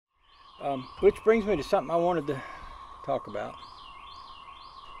Which brings me to something I wanted to talk about.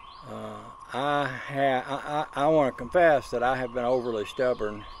 I want to confess that I have been overly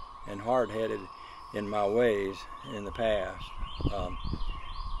stubborn and hard-headed in my ways in the past.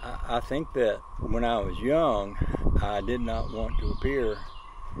 I think that when I was young, I did not want to appear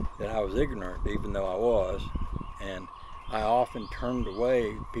that I was ignorant, even though I was, and I often turned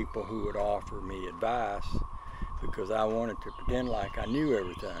away people who would offer me advice because I wanted to pretend like I knew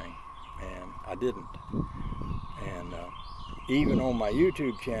everything, and I didn't. And even on my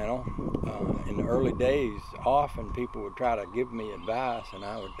YouTube channel, in the early days, often people would try to give me advice and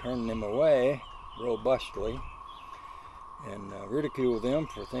I would turn them away robustly and ridicule them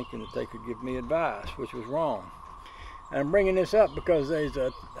for thinking that they could give me advice, which was wrong. And I'm bringing this up because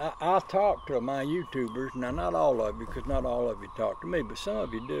I talk to my YouTubers, now not all of you, because not all of you talk to me, but some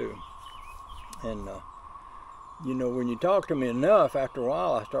of you do. And you know, when you talk to me enough, after a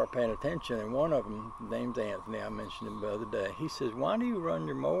while I start paying attention, and one of them, his name's Anthony, I mentioned him the other day, he says, why do you run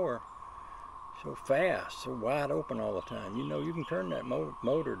your mower so fast, so wide open all the time? You know, you can turn that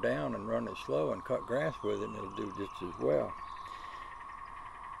motor down and run it slow and cut grass with it and it'll do just as well.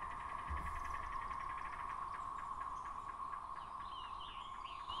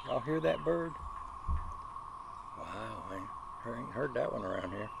 Y'all hear that bird? Wow, I ain't heard that one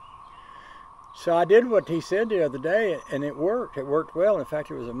around here. So I did what he said the other day, and it worked. It worked well. In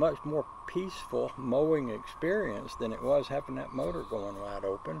fact, it was a much more peaceful mowing experience than it was having that motor going wide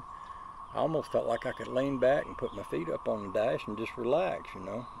open. I almost felt like I could lean back and put my feet up on the dash and just relax, you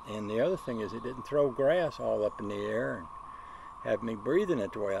know. And the other thing is it didn't throw grass all up in the air and have me breathing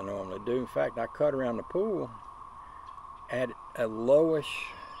it the way I normally do. In fact, I cut around the pool at a lowish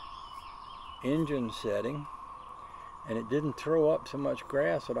engine setting, and it didn't throw up so much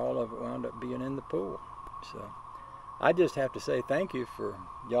grass that all of it wound up being in the pool. So I just have to say thank you for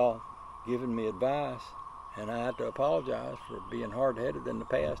y'all giving me advice, and I have to apologize for being hard-headed in the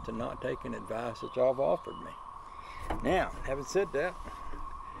past and not taking advice that y'all have offered me. Now, having said that,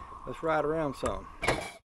 let's ride around some.